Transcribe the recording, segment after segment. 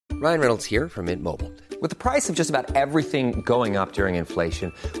Ryan Reynolds here from Mint Mobile. With the price of just about everything going up during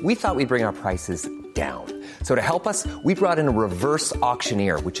inflation, we thought we'd bring our prices down. So to help us, we brought in a reverse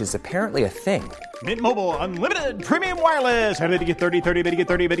auctioneer, which is apparently a thing. Mint Mobile Unlimited Premium Wireless. How to get 30, 30, bit to get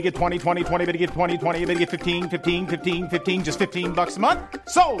 30, bit to get 20, 20, 20, bit to get 20, 20, bit to get 15, 15, 15, 15, just $15 a month?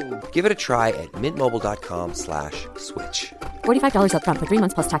 Sold! Give it a try at mintmobile.com/switch. $45 up front for 3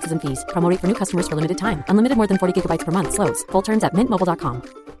 months plus taxes and fees. Promo rate for new customers for limited time. Unlimited more than 40 gigabytes per month. Slows full terms at mintmobile.com.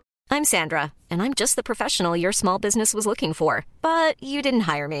 I'm Sandra, and I'm just the professional your small business was looking for. But you didn't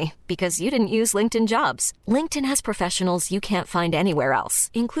hire me because you didn't use LinkedIn Jobs. LinkedIn has professionals you can't find anywhere else,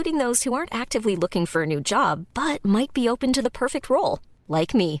 including those who aren't actively looking for a new job, but might be open to the perfect role,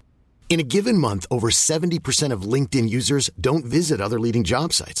 like me. In a given month, over 70% of LinkedIn users don't visit other leading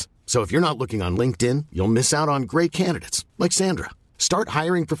job sites. So if you're not looking on LinkedIn, you'll miss out on great candidates like Sandra. Start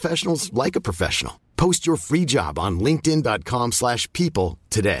hiring professionals like a professional. Post your free job on linkedin.com/people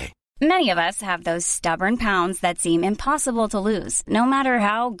today. Many of us have those stubborn pounds that seem impossible to lose, no matter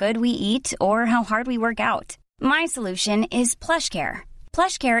how good we eat or how hard we work out. My solution is PlushCare.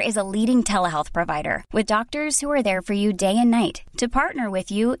 PlushCare is a leading telehealth provider with doctors who are there for you day and night to partner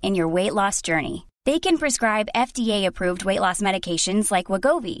with you in your weight loss journey. They can prescribe FDA-approved weight loss medications like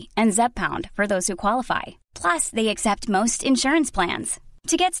Wegovy and Zepbound for those who qualify. Plus, they accept most insurance plans.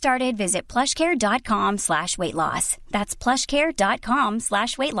 To get started, visit plushcare.com/weightloss. That's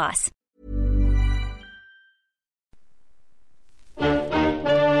plushcare.com/weightloss.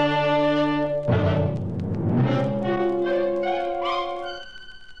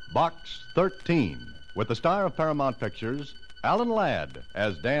 Box 13, with the star of Paramount Pictures, Alan Ladd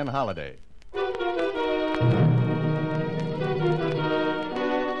as Dan Holliday.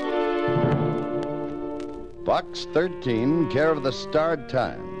 Box 13, care of the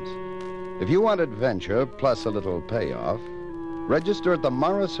Star-Times. If you want adventure plus a little payoff, register at the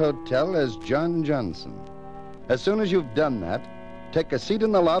Morris Hotel as John Johnson. As soon as you've done that, take a seat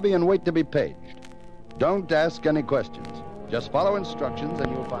in the lobby and wait to be paged. Don't ask any questions. Just follow instructions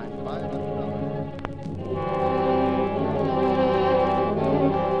and you'll find $500.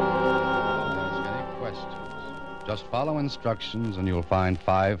 Don't ask any questions. Just follow instructions and you'll find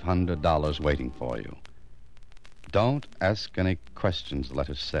 $500 waiting for you. Don't ask any questions, the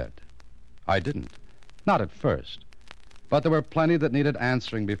letter said. I didn't. Not at first. But there were plenty that needed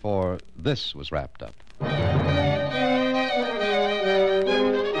answering before this was wrapped up.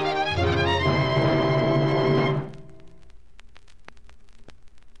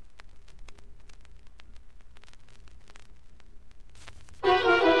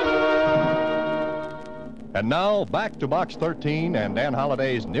 And now, back to Box 13 and Dan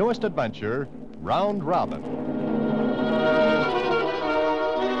Holliday's newest adventure, Round Robin.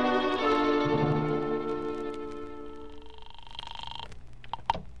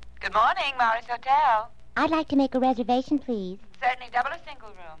 Good morning, Morris Hotel. I'd like to make a reservation, please. Certainly, double or single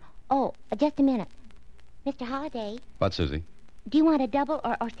room. Oh, just a minute. Mr. Holliday, What, Susie? do you want a double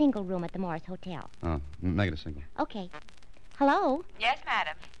or single room at the Morris Hotel? Oh, make it a single. Okay. Hello? Yes,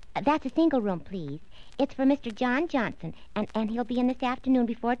 madam. That's a single room, please. It's for Mr. John Johnson, and he'll be in this afternoon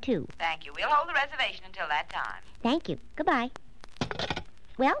before 2. Thank you. We'll hold the reservation until that time. Thank you. Goodbye.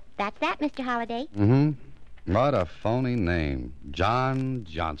 Well, that's that, Mr. Holliday. Mm-hmm. What a phony name. John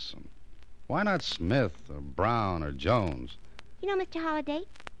Johnson. Why not Smith or Brown or Jones? You know, Mr. Holliday,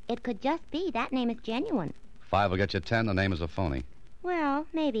 it could just be that name is genuine. 5 will get you 10. The name is a phony. Well,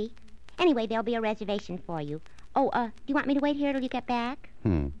 maybe. Anyway, there'll be a reservation for you. Oh, do you want me to wait here till you get back?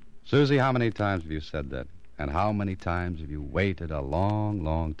 Susie, how many times have you said that? And how many times have you waited a long,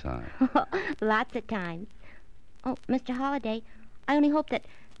 long time? Lots of times. Oh, Mr. Holliday, I only hope that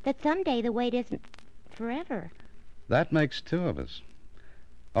someday the wait isn't forever. That makes 2 of us.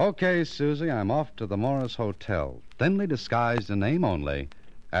 Okay, Susie, I'm off to the Morris Hotel, thinly disguised in name only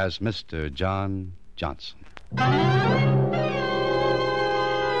as Mr. John Johnson.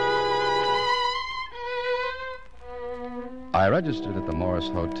 I registered at the Morris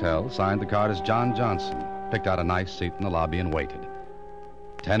Hotel, signed the card as John Johnson, picked out a nice seat in the lobby and waited.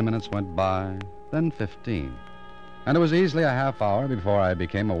 10 minutes went by, then 15. And it was easily a half hour before I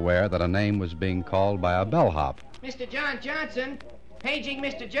became aware that a name was being called by a bellhop. Mr. John Johnson. Paging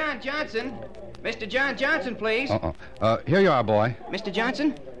Mr. John Johnson. Mr. John Johnson, please. Here you are, boy. Mr.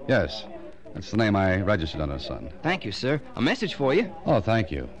 Johnson? Yes. That's the name I registered under, son. Thank you, sir. A message for you. Oh,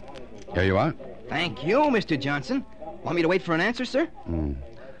 thank you. Here you are. Thank you, Mr. Johnson. Want me to wait for an answer, sir?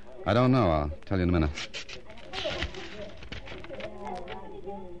 I don't know. I'll tell you in a minute.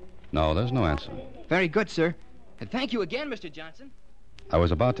 No, there's no answer. Very good, sir. And thank you again, Mr. Johnson. I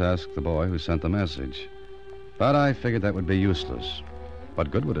was about to ask the boy who sent the message, but I figured that would be useless. What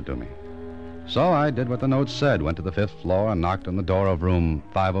good would it do me? So I did what the note said, went to the 5th floor and knocked on the door of room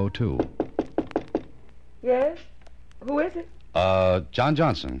 502. Yes? Who is it? John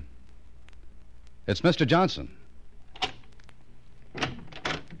Johnson. It's Mr. Johnson.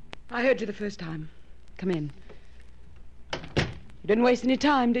 I heard you the first time. Come in. You didn't waste any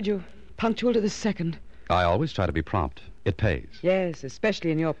time, did you? Punctual to the second. I always try to be prompt. It pays. Yes,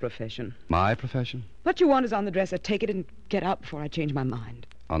 especially in your profession. My profession? What you want is on the dresser. Take it and get out before I change my mind.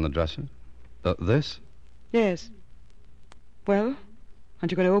 On the dresser? This? Yes. Well,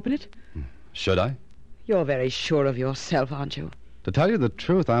 aren't you going to open it? Should I? You're very sure of yourself, aren't you? To tell you the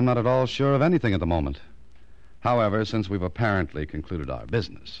truth, I'm not at all sure of anything at the moment. However, since we've apparently concluded our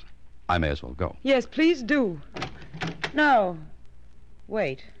business, I may as well go. Yes, please do. No.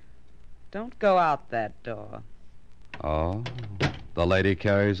 Wait. Don't go out that door. Oh, the lady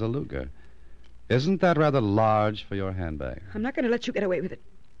carries a Luger. Isn't that rather large for your handbag? I'm not going to let you get away with it,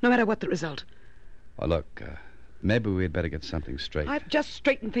 no matter what the result. Well, look, maybe we'd better get something straight. I've just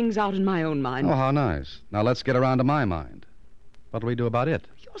straightened things out in my own mind. Oh, how nice. Now let's get around to my mind. What'll we do about it?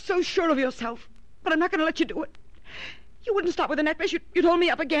 You're so sure of yourself, but I'm not going to let you do it. You wouldn't stop with the necklace. You'd hold me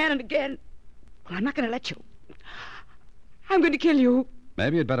up again and again. Well, I'm not going to let you. I'm going to kill you.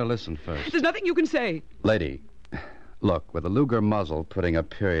 Maybe you'd better listen first. There's nothing you can say. Lady, look, with the Luger muzzle putting a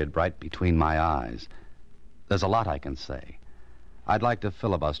period right between my eyes, there's a lot I can say. I'd like to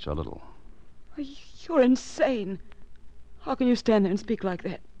filibuster a little. You're insane. How can you stand there and speak like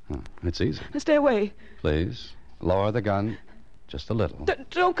that? It's easy. Now stay away. Please, lower the gun just a little.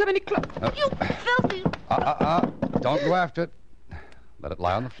 Don't come any closer. You filthy... Don't go after it. Let it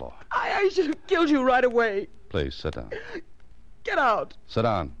lie on the floor. I should have killed you right away. Please, sit down. Get out. Sit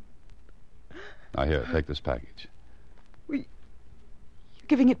down. Now, here, take this package. You're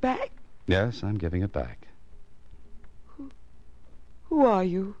giving it back? Yes, I'm giving it back. Who are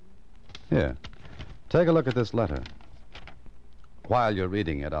you? Here, take a look at this letter. While you're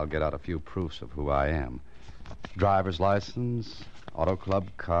reading it, I'll get out a few proofs of who I am. Driver's license, auto club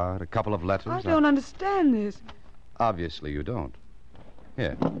card, a couple of letters. I don't understand this. Obviously you don't.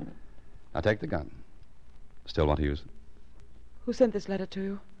 Here. Now take the gun. Still want to use it? Who sent this letter to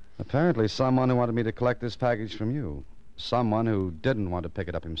you? Apparently someone who wanted me to collect this package from you. Someone who didn't want to pick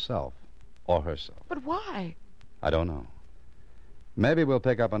it up himself. Or herself. But why? I don't know. Maybe we'll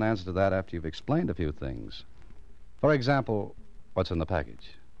pick up an answer to that after you've explained a few things. For example, what's in the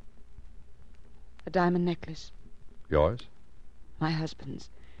package? A diamond necklace. Yours? My husband's.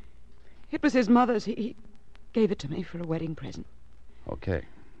 It was his mother's. He gave it to me for a wedding present. Okay.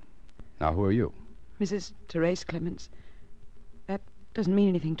 Now, who are you? Mrs. Therese Clements. That doesn't mean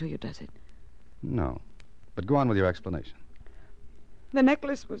anything to you, does it? No. But go on with your explanation. The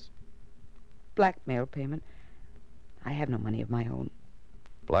necklace was blackmail payment. I have no money of my own.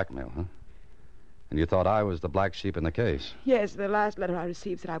 Blackmail, huh? And you thought I was the black sheep in the case? Yes, the last letter I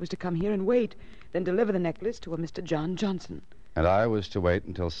received said I was to come here and wait, then deliver the necklace to a Mr. John Johnson. And I was to wait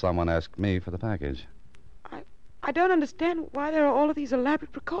until someone asked me for the package. I don't understand why there are all of these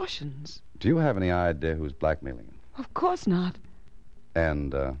elaborate precautions. Do you have any idea who's blackmailing you? Of course not.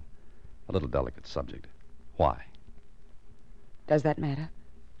 And, a little delicate subject. Why? Does that matter?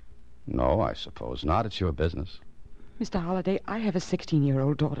 No, I suppose not. It's your business. Mr. Holliday, I have a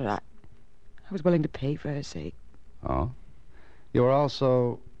 16-year-old daughter. I was willing to pay for her sake. Oh? You were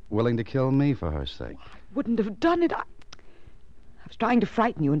also willing to kill me for her sake? I wouldn't have done it. I was trying to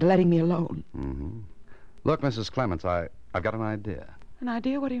frighten you into letting me alone. Mm-hmm. Look, Mrs. Clements, I've got an idea. An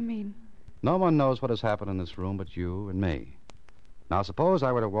idea? What do you mean? No one knows what has happened in this room but you and me. Now, suppose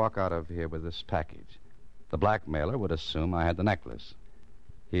I were to walk out of here with this package. The blackmailer would assume I had the necklace.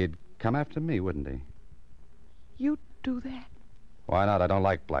 He'd come after me, wouldn't he? You'd do that? Why not? I don't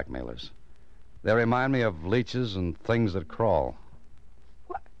like blackmailers. They remind me of leeches and things that crawl.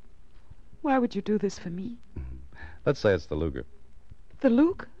 Why would you do this for me? Let's say it's the Luger. The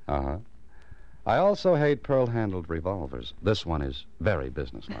Luger? Uh-huh. I also hate pearl-handled revolvers. This one is very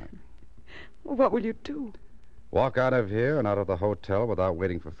businesslike. Well, what will you do? Walk out of here and out of the hotel without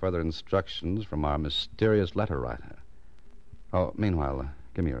waiting for further instructions from our mysterious letter writer. Oh, meanwhile,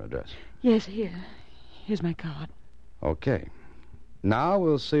 give me your address. Yes, here. Here's my card. Okay. Now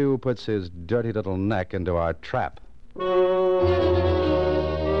we'll see who puts his dirty little neck into our trap.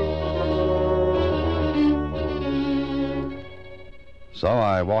 So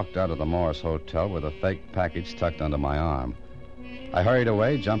I walked out of the Morris Hotel with a fake package tucked under my arm. I hurried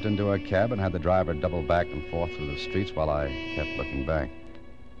away, jumped into a cab, and had the driver double back and forth through the streets while I kept looking back.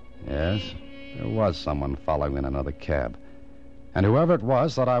 Yes, there was someone following in another cab. And whoever it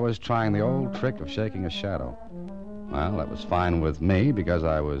was thought I was trying the old trick of shaking a shadow. Well, that was fine with me because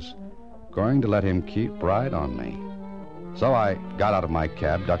I was going to let him keep right on me. So I got out of my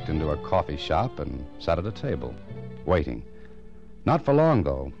cab, ducked into a coffee shop, and sat at a table, waiting. Not for long,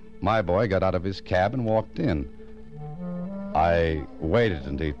 though. My boy got out of his cab and walked in. I waited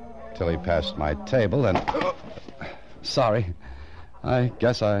until he passed my table and... Sorry. I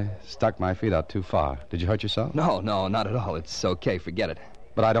guess I stuck my feet out too far. Did you hurt yourself? No, not at all. It's okay. Forget it.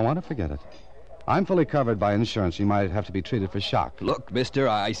 But I don't want to forget it. I'm fully covered by insurance. You might have to be treated for shock. Look, mister,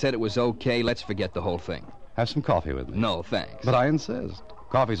 I said it was okay. Let's forget the whole thing. Have some coffee with me. No, thanks. But I insist.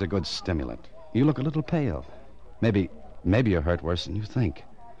 Coffee's a good stimulant. You look a little pale. Maybe you're hurt worse than you think.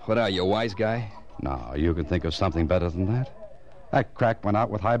 What are you, a wise guy? No, you can think of something better than that. That crack went out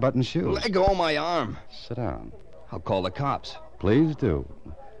with high-button shoes. Let go of my arm. Sit down. I'll call the cops. Please do.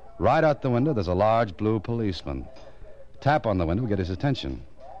 Right out the window, there's a large blue policeman. Tap on the window, get his attention.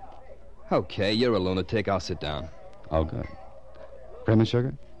 Okay, you're a lunatic. I'll sit down. Oh, good. Cream and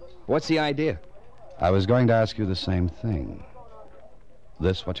sugar? What's the idea? I was going to ask you the same thing.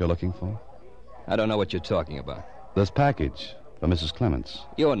 This what you're looking for? I don't know what you're talking about. This package for Mrs. Clements.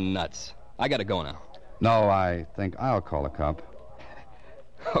 You're nuts. I gotta go now. No, I think I'll call a cop.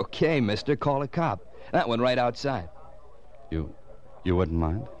 Okay, mister, call a cop. That one right outside. You wouldn't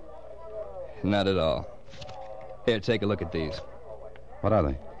mind? Not at all. Here, take a look at these. What are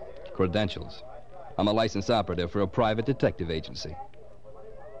they? Credentials. I'm a licensed operative for a private detective agency.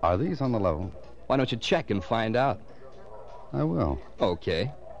 Are these on the level? Why don't you check and find out? I will.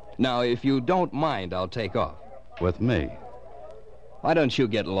 Okay. Now, if you don't mind, I'll take off. With me? Why don't you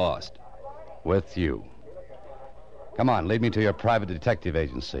get lost? With you. Come on, lead me to your private detective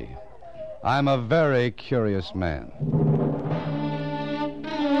agency. I'm a very curious man.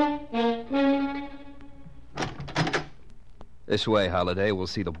 This way, Holliday. We'll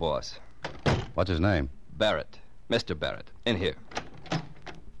see the boss. What's his name? Barrett. Mr. Barrett. In here.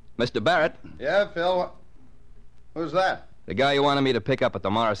 Mr. Barrett? Yeah, Phil. Who's that? The guy you wanted me to pick up at the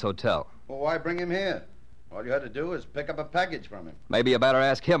Morris Hotel. Well, why bring him here? All you had to do is pick up a package from him. Maybe you better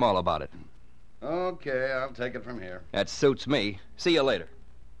ask him all about it. Okay, I'll take it from here. That suits me. See you later.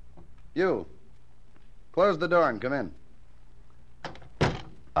 You. Close the door and come in.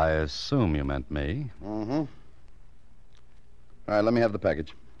 I assume you meant me. Mm-hmm. All right, let me have the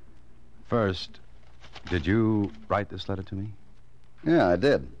package. First, did you write this letter to me? Yeah, I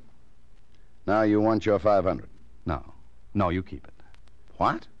did. Now you want your $500. No, you keep it.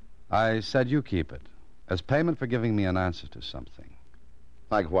 What? I said you keep it. As payment for giving me an answer to something.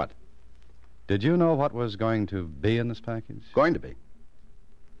 Like what? Did you know what was going to be in this package? Going to be.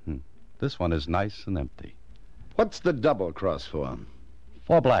 This one is nice and empty. What's the double cross for?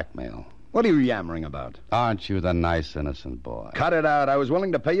 For blackmail. What are you yammering about? Aren't you the nice, innocent boy? Cut it out. I was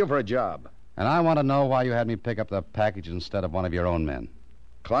willing to pay you for a job. And I want to know why you had me pick up the package instead of one of your own men.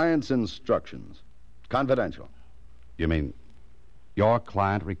 Client's instructions. Confidential. You mean your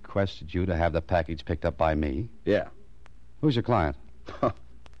client requested you to have the package picked up by me? Yeah. Who's your client?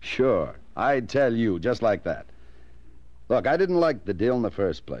 Sure. I'd tell you, just like that. Look, I didn't like the deal in the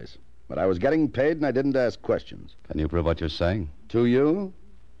first place. But I was getting paid and I didn't ask questions. Can you prove what you're saying? To you?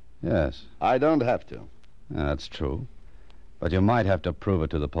 Yes. I don't have to. Yeah, that's true. But you might have to prove it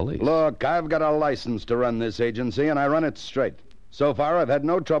to the police. Look, I've got a license to run this agency, and I run it straight. So far, I've had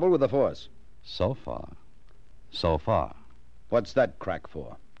no trouble with the force. So far? So far? What's that crack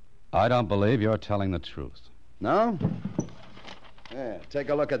for? I don't believe you're telling the truth. No? Yeah, take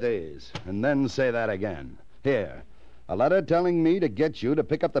a look at these, and then say that again. Here. A letter telling me to get you to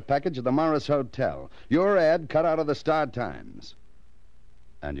pick up the package at the Morris Hotel. Your ad cut out of the Star-Times.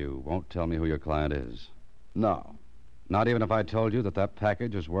 And you won't tell me who your client is? No. Not even if I told you that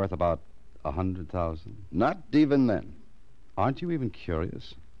package was worth about $100,000? Not even then. Aren't you even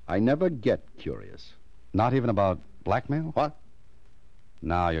curious? I never get curious. Not even about blackmail? What?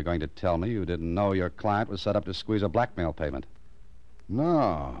 Now you're going to tell me you didn't know your client was set up to squeeze a blackmail payment.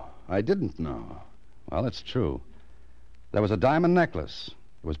 No, I didn't know. Well, it's true. There was a diamond necklace.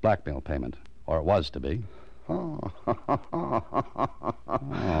 It was blackmail payment. Or it was to be. Oh,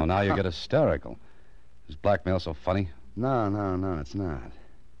 now you get hysterical. Is blackmail so funny? No, it's not.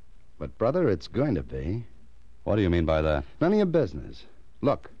 But, brother, it's going to be. What do you mean by that? None of your business.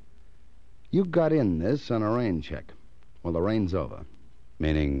 Look, you got in this on a rain check. Well, the rain's over.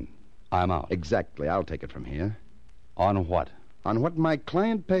 Meaning I'm out? Exactly. I'll take it from here. On what? On what my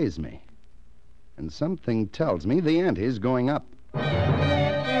client pays me. And something tells me the ante's going up.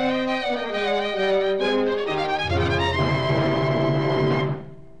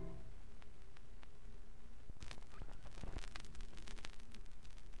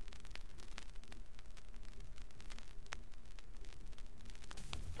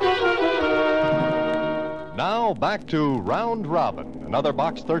 Now back to Round Robin, another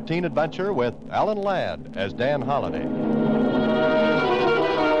Box 13 adventure with Alan Ladd as Dan Holliday.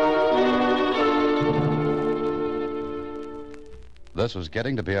 This was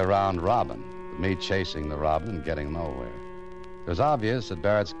getting to be a round robin, with me chasing the robin and getting nowhere. It was obvious that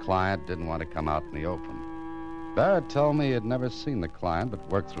Barrett's client didn't want to come out in the open. Barrett told me he had never seen the client but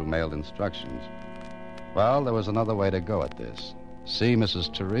worked through mailed instructions. Well, there was another way to go at this. See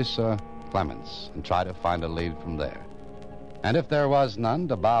Mrs. Teresa Clements and try to find a lead from there. And if there was none,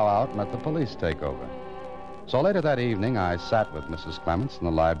 to bow out and let the police take over. So later that evening, I sat with Mrs. Clements in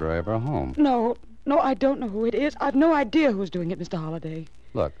the library of her home. No, I don't know who it is. I've no idea who's doing it, Mr. Holliday.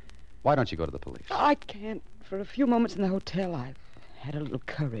 Look, why don't you go to the police? I can't. For a few moments in the hotel, I've had a little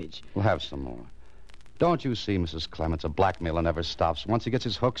courage. We'll have some more. Don't you see, Mrs. Clements, a blackmailer never stops. Once he gets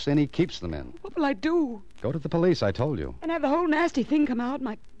his hooks in, he keeps them in. What will I do? Go to the police, I told you. And have the whole nasty thing come out?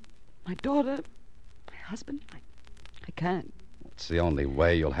 My daughter, my husband? I can't. It's the only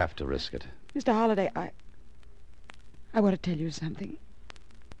way. You'll have to risk it. Mr. Holliday, I want to tell you something.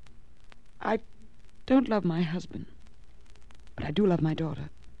 I don't love my husband, but I do love my daughter.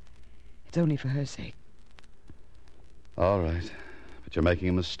 It's only for her sake. All right, but you're making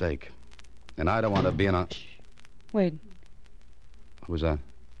a mistake. And I don't want to be in a... Shh. Wait. Who's that?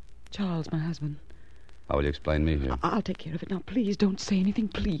 Charles, my husband. How will you explain me here? I'll take care of it. Now, please don't say anything,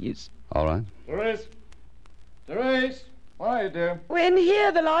 please. All right. Therese, where are you, dear? We're in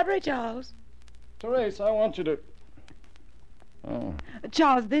here, the library, Charles. Therese, I want you to... Oh.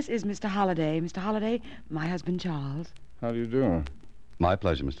 Charles, this is Mr. Holliday. Mr. Holliday, my husband, Charles. How do you do? My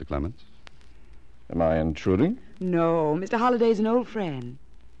pleasure, Mr. Clements. Am I intruding? No, Mr. Holliday's an old friend.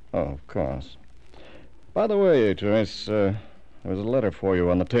 Oh, of course. By the way, Therese, there was a letter for you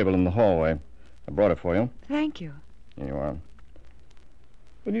on the table in the hallway. I brought it for you. Thank you. Here you are.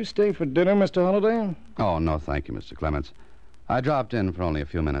 Will you stay for dinner, Mr. Holliday? Oh, no, thank you, Mr. Clements. I dropped in for only a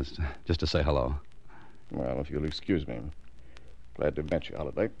few minutes, just to say hello. Well, if you'll excuse me. Glad to meet you,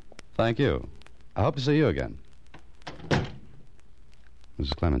 Holliday. Thank you. I hope to see you again.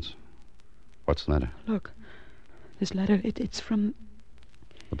 Mrs. Clements, what's the matter? Look, this letter, it's from...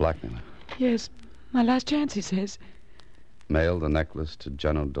 The blackmailer? Yes, my last chance, he says. Mail the necklace to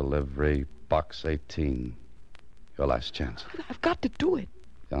general delivery, box 18. Your last chance. I've got to do it.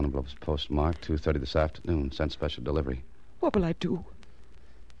 The envelope's postmarked 2:30 this afternoon. Sent special delivery. What will I do?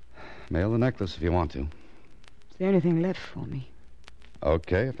 Mail the necklace if you want to. Is there anything left for me?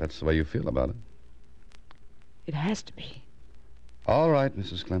 Okay, if that's the way you feel about it. It has to be. All right,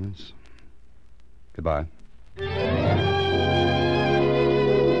 Mrs. Clements. Goodbye.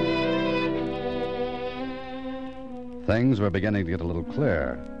 Things were beginning to get a little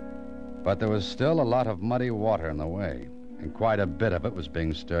clear, but there was still a lot of muddy water in the way, and quite a bit of it was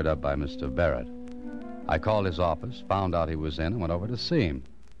being stirred up by Mr. Barrett. I called his office, found out he was in, and went over to see him.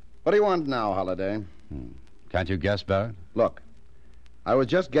 What do you want now, Holliday? Can't you guess, Barrett? Look, I was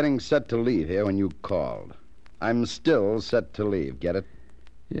just getting set to leave here when you called. I'm still set to leave, get it?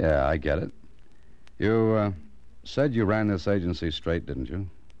 Yeah, I get it. You said you ran this agency straight, didn't you?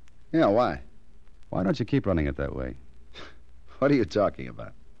 Yeah, why? Why don't you keep running it that way? What are you talking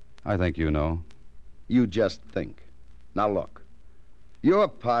about? I think you know. You just think. Now, look. Your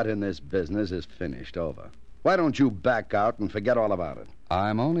part in this business is finished, over. Why don't you back out and forget all about it?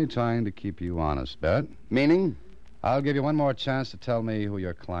 I'm only trying to keep you honest, Barrett. Meaning? I'll give you one more chance to tell me who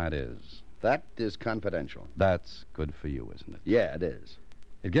your client is. That is confidential. That's good for you, isn't it? Yeah, it is.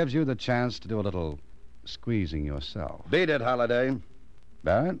 It gives you the chance to do a little squeezing yourself. Beat it, Holliday.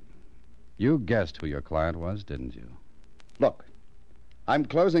 Barrett, you guessed who your client was, didn't you? Look, I'm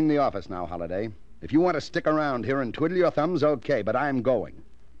closing the office now, Holliday. If you want to stick around here and twiddle your thumbs, okay, but I'm going.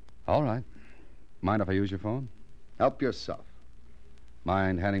 All right. Mind if I use your phone? Help yourself.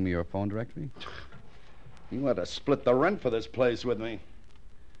 Mind handing me your phone directory? You want to split the rent for this place with me.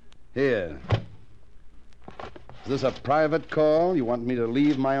 Here. Is this a private call? You want me to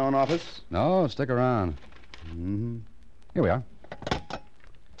leave my own office? No, stick around. Mm-hmm. Here we are.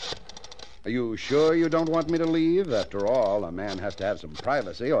 Are you sure you don't want me to leave? After all, a man has to have some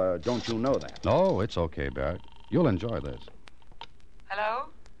privacy, or don't you know that? No, it's okay, Barrett. You'll enjoy this. Hello?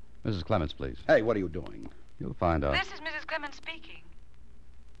 Mrs. Clements, please. Hey, what are you doing? You'll find out. This is Mrs. Clements speaking.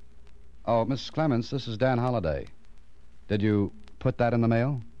 Oh, Mrs. Clements, this is Dan Holliday. Did you put that in the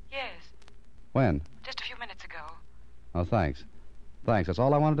mail? Yes. When? Just a few minutes ago. Oh, thanks. Thanks, that's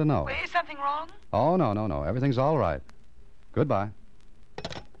all I wanted to know. Wait, is something wrong? Oh, no. Everything's all right. Goodbye.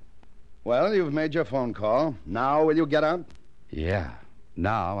 Well, you've made your phone call. Now will you get out? Yeah.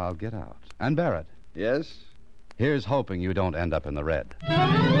 Now I'll get out. And Barrett. Yes? Here's hoping you don't end up in the red.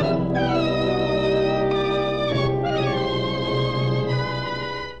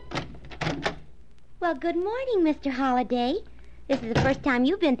 Well, good morning, Mr. Holliday. This is the first time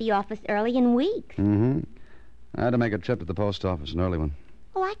you've been to the office early in weeks. Mm-hmm. I had to make a trip to the post office, an early one.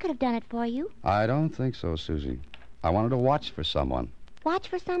 Oh, I could have done it for you. I don't think so, Susie. I wanted to watch for someone. Watch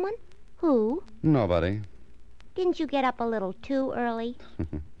for someone? Who? Nobody. Didn't you get up a little too early?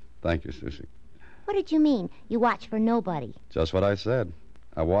 Thank you, Susie. What did you mean, you watch for nobody? Just what I said.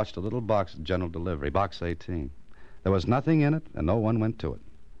 I watched a little box at general delivery, box 18. There was nothing in it, and no one went to it.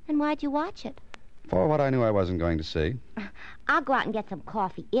 And why'd you watch it? For what I knew I wasn't going to see. I'll go out and get some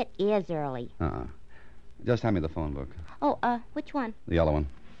coffee. It is early. Just hand me the phone book. Oh, which one? The yellow one.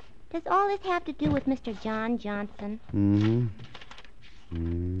 Does all this have to do with Mr. John Johnson?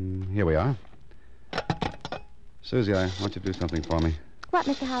 Here we are. Susie, I want you to do something for me. What,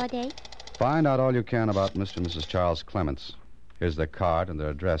 Mr. Holliday? Find out all you can about Mr. and Mrs. Charles Clements. Here's their card and their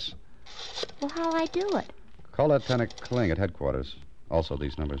address. Well, how'll I do it? Call Lieutenant Kling at headquarters. Also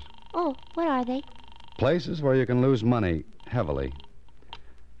these numbers. Oh, what are they? Places where you can lose money heavily.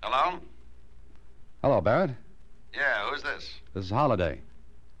 Hello? Hello, Barrett. Yeah, who's this? This is Holliday.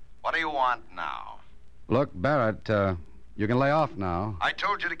 What do you want now? Look, Barrett, you can lay off now. I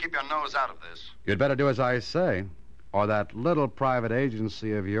told you to keep your nose out of this. You'd better do as I say, or that little private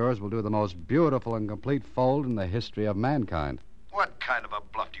agency of yours will do the most beautiful and complete fold in the history of mankind. What kind of a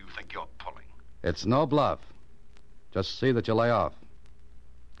bluff do you think you're pulling? It's no bluff. Just see that you lay off.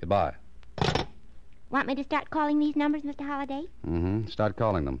 Goodbye. Want me to start calling these numbers, Mr. Holliday? Mm-hmm. Start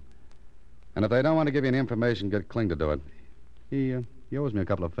calling them. And if they don't want to give you any information, get Kling to do it. He owes me a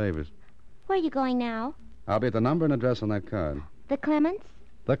couple of favors. Where are you going now? I'll be at the number and address on that card. The Clements?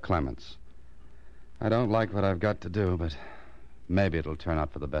 The Clements. I don't like what I've got to do, but maybe it'll turn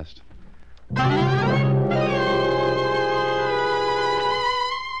out for the best.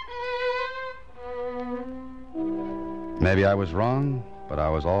 Maybe I was wrong, but I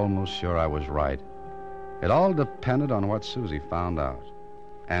was almost sure I was right. It all depended on what Susie found out.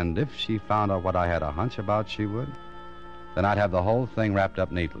 And if she found out what I had a hunch about she would, then I'd have the whole thing wrapped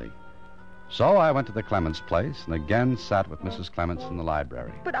up neatly. So I went to the Clements place and again sat with Mrs. Clements in the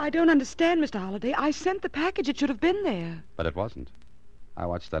library. But I don't understand, Mr. Holliday. I sent the package. It should have been there. But it wasn't. I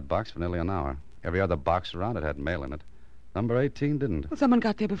watched that box for nearly an hour. Every other box around it had mail in it. Number 18 didn't. Well, someone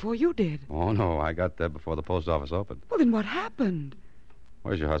got there before you did. Oh, no. I got there before the post office opened. Well, then what happened?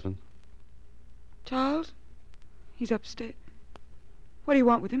 Where's your husband? Charles? He's upstairs. What do you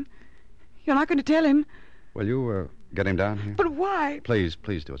want with him? You're not going to tell him. Will you get him down here? But why? Please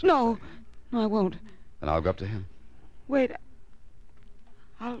do it. No, I won't. Then I'll go up to him. Wait.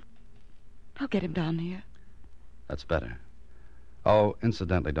 I'll get him down here. That's better. Oh,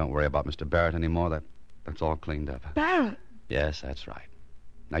 incidentally, don't worry about Mr. Barrett anymore. That's all cleaned up. Barrett? Yes, that's right.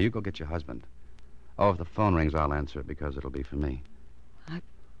 Now, you go get your husband. Oh, if the phone rings, I'll answer it because it'll be for me.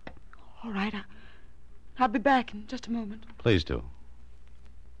 All right. I'll be back in just a moment. Please do.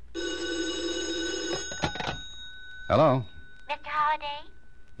 Hello? Mr. Holliday?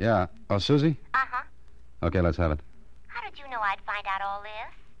 Yeah. Oh, Susie? Uh-huh. Okay, let's have it. How did you know I'd find out all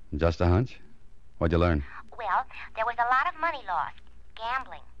this? Just a hunch? What'd you learn? Well, there was a lot of money lost.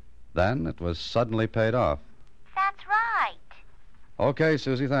 Gambling. Then it was suddenly paid off. That's right. Okay,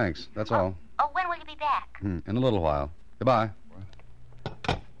 Susie, thanks. That's all. Oh, when will you be back? In a little while. Goodbye.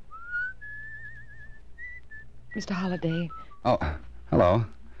 Mr. Holliday. Oh, hello.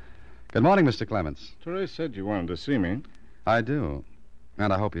 Good morning, Mr. Clements. Therese said you wanted to see me. I do.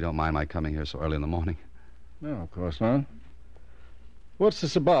 And I hope you don't mind my coming here so early in the morning. No, of course not. What's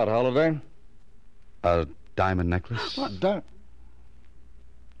this about, Holliday? A diamond necklace? What?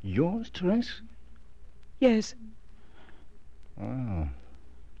 Yours, Therese? Yes. Oh.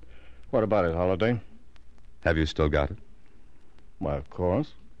 What about it, Holliday? Have you still got it? Why, of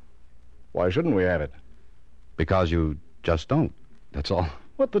course. Why shouldn't we have it? Because you just don't. That's all.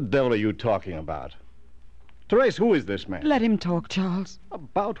 What the devil are you talking about? Therese, who is this man? Let him talk, Charles.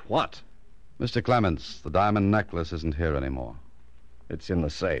 About what? Mr. Clements, the diamond necklace isn't here anymore. It's in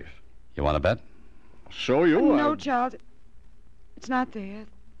the safe. You want to bet? Show you? No, Charles. It's not there.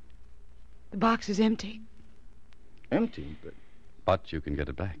 The box is empty. Empty? But you can get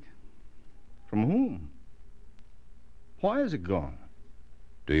it back. From whom? Why is it gone?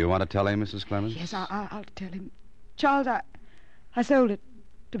 Do you want to tell him, Mrs. Clements? Yes, I'll tell him. Charles, I sold it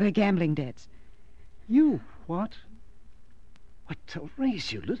to pay gambling debts. You what? What,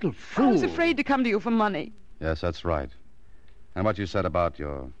 Therese, you little fool. I was afraid to come to you for money. Yes, that's right. And what you said about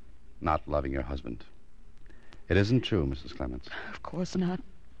your not loving your husband. It isn't true, Mrs. Clements. Of course not.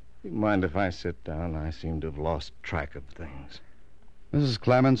 You mind if I sit down? I seem to have lost track of things. Mrs.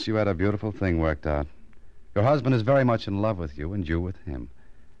 Clements, you had a beautiful thing worked out. Your husband is very much in love with you, and you with him.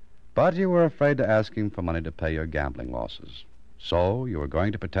 But you were afraid to ask him for money to pay your gambling losses. So you were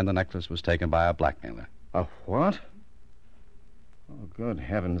going to pretend the necklace was taken by a blackmailer. A what? Oh, good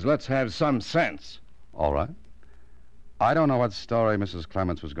heavens, let's have some sense. All right. I don't know what story Mrs.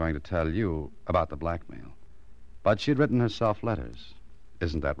 Clements was going to tell you about the blackmail, but she'd written herself letters.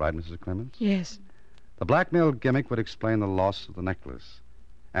 Isn't that right, Mrs. Clements? Yes. The blackmail gimmick would explain the loss of the necklace.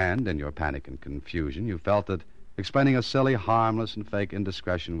 And in your panic and confusion, you felt that explaining a silly, harmless, and fake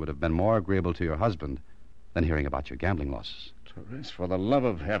indiscretion would have been more agreeable to your husband than hearing about your gambling losses. Therese, for the love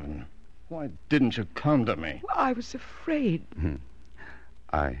of heaven, why didn't you come to me? Well, I was afraid.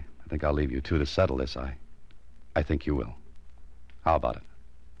 I think I'll leave you two to settle this. I think you will. How about it?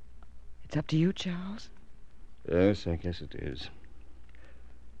 It's up to you, Charles. Yes, I guess it is.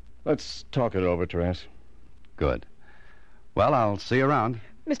 Let's talk it over, Therese. Good. Well, I'll see you around.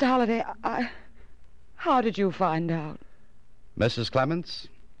 Mr. Holliday, how did you find out? Mrs. Clements,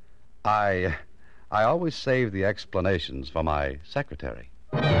 I always save the explanations for my secretary.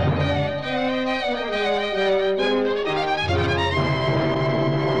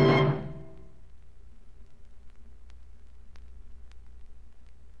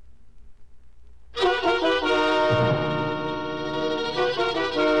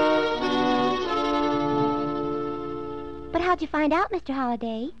 But how'd you find out, Mr.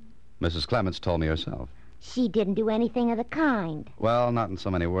 Holliday? Mrs. Clements told me herself. She didn't do anything of the kind. Well, not in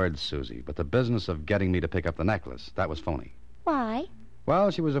so many words, Susie, but the business of getting me to pick up the necklace, that was phony. Why? Well,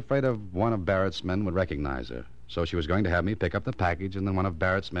 she was afraid one of Barrett's men would recognize her, so she was going to have me pick up the package and then one of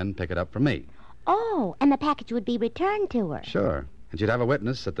Barrett's men pick it up for me. Oh, and the package would be returned to her. Sure, and she'd have a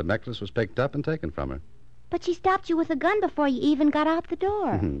witness that the necklace was picked up and taken from her. But she stopped you with a gun before you even got out the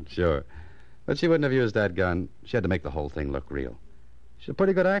door. Sure. But she wouldn't have used that gun. She had to make the whole thing look real. She's a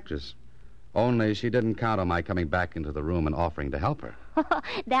pretty good actress. Only she didn't count on my coming back into the room and offering to help her.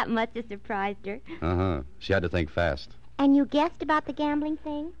 That must have surprised her. Uh-huh. She had to think fast. And you guessed about the gambling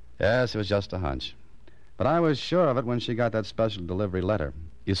thing? Yes, it was just a hunch. But I was sure of it when she got that special delivery letter.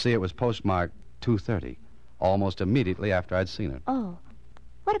 You see, it was postmarked 2:30, almost immediately after I'd seen her. Oh.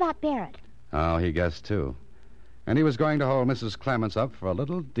 What about Barrett? Oh, he guessed, too. And he was going to hold Mrs. Clements up for a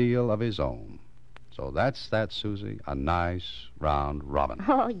little deal of his own. So that's that, Susie. A nice, round robin.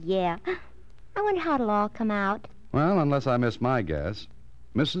 Oh, yeah. I wonder how it'll all come out. Well, unless I miss my guess,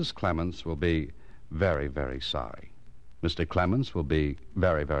 Mrs. Clements will be very, very sorry. Mr. Clements will be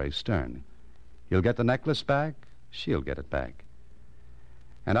very, very stern. He'll get the necklace back. She'll get it back.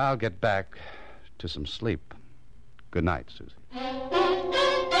 And I'll get back to some sleep. Good night, Susie.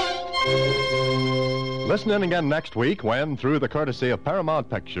 Listen in again next week when, through the courtesy of Paramount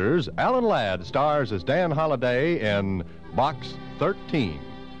Pictures, Alan Ladd stars as Dan Holliday in Box 13.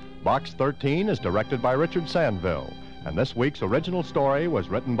 Box 13 is directed by Richard Sandville, and this week's original story was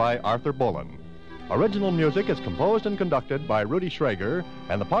written by Arthur Bullen. Original music is composed and conducted by Rudy Schrager,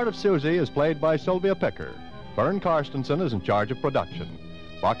 and the part of Susie is played by Sylvia Picker. Vern Karstensen is in charge of production.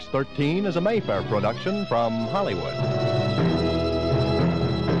 Box 13 is a Mayfair production from Hollywood.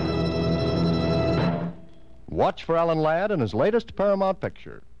 Watch for Alan Ladd in his latest Paramount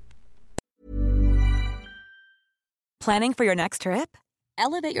picture. Planning for your next trip?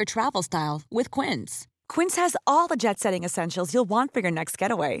 Elevate your travel style with Quince. Quince has all the jet-setting essentials you'll want for your next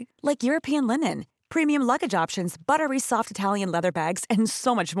getaway, like European linen, premium luggage options, buttery soft Italian leather bags, and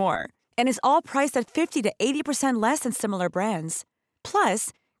so much more. And is all priced at 50 to 80% less than similar brands.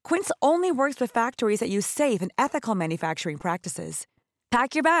 Plus, Quince only works with factories that use safe and ethical manufacturing practices.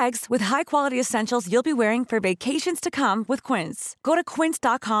 Pack your bags with high-quality essentials you'll be wearing for vacations to come with Quince. Go to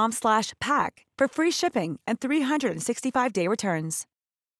quince.com/pack for free shipping and 365-day returns.